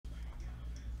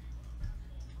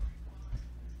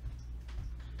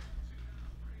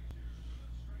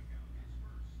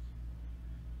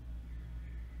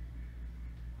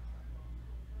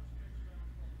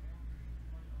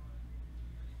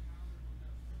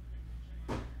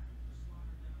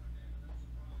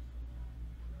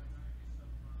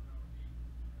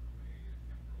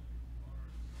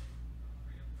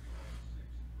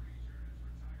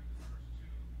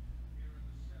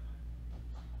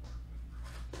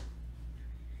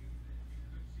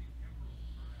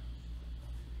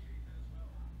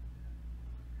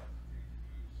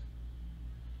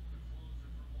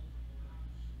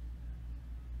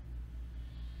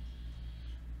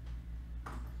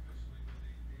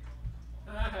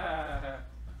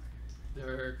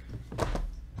work.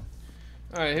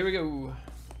 All right, here we go.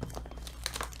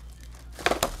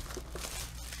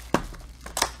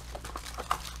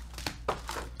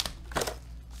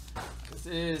 This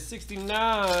is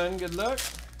 69. Good luck.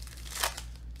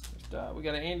 First up, we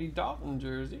got an Andy Dalton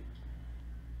jersey.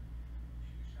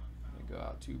 Go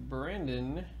out to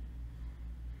Brandon.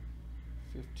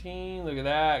 15. Look at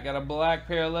that. Got a black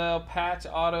parallel patch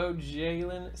auto.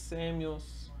 Jalen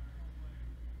Samuels.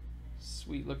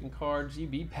 Sweet looking card.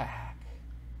 GB pack.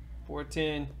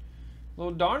 410.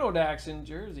 Little Darnold action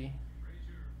jersey.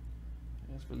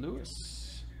 That's for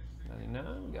Lewis.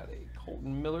 99. We got a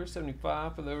Colton Miller.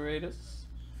 75 for the Raiders.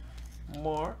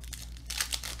 Mark.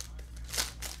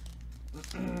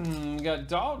 We got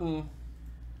Dalton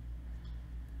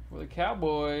for the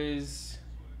Cowboys.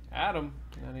 Adam,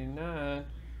 99.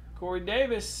 Corey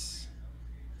Davis.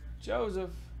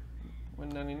 Joseph,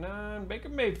 199. Baker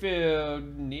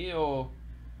Mayfield. Neil,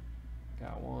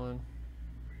 got one.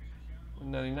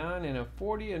 199 and a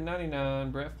 40 and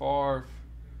 99. Brett Favre.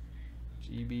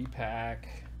 GB pack.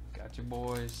 Got your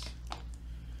boys.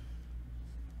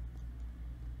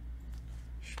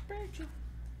 Spectra.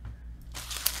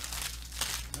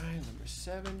 All right, number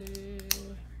 70.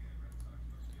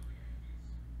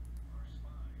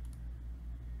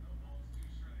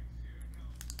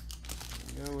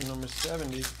 Go with number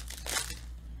 70.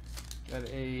 Got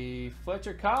a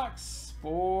Fletcher Cox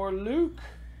for Luke.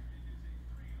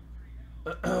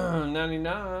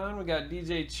 99. We got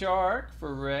DJ Chark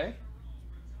for Ray.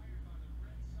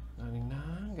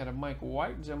 99. Got a Mike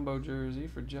White jumbo jersey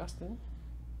for Justin.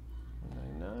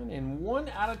 99. And 1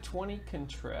 out of 20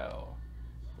 Contrell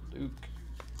for Luke.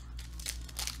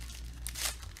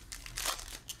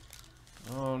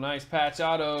 Oh, nice patch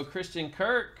auto. Christian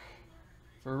Kirk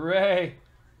for Ray.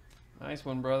 Nice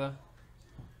one, brother.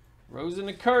 Rosen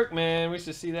to Kirk, man. We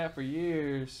should see that for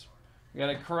years. We got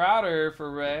a Crowder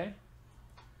for Ray.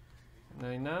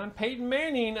 99. Peyton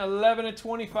Manning, 11 of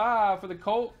 25 for the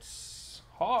Colts.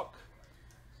 Hawk.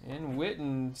 And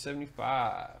Witten,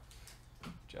 75.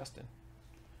 Justin.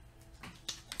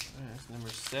 That's number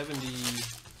 70.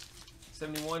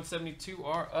 71, 72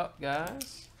 are up,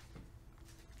 guys.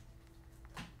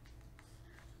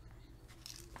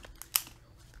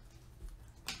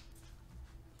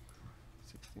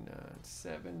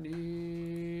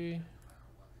 70.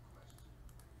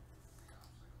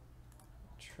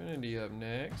 Trinity up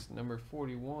next, number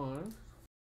 41.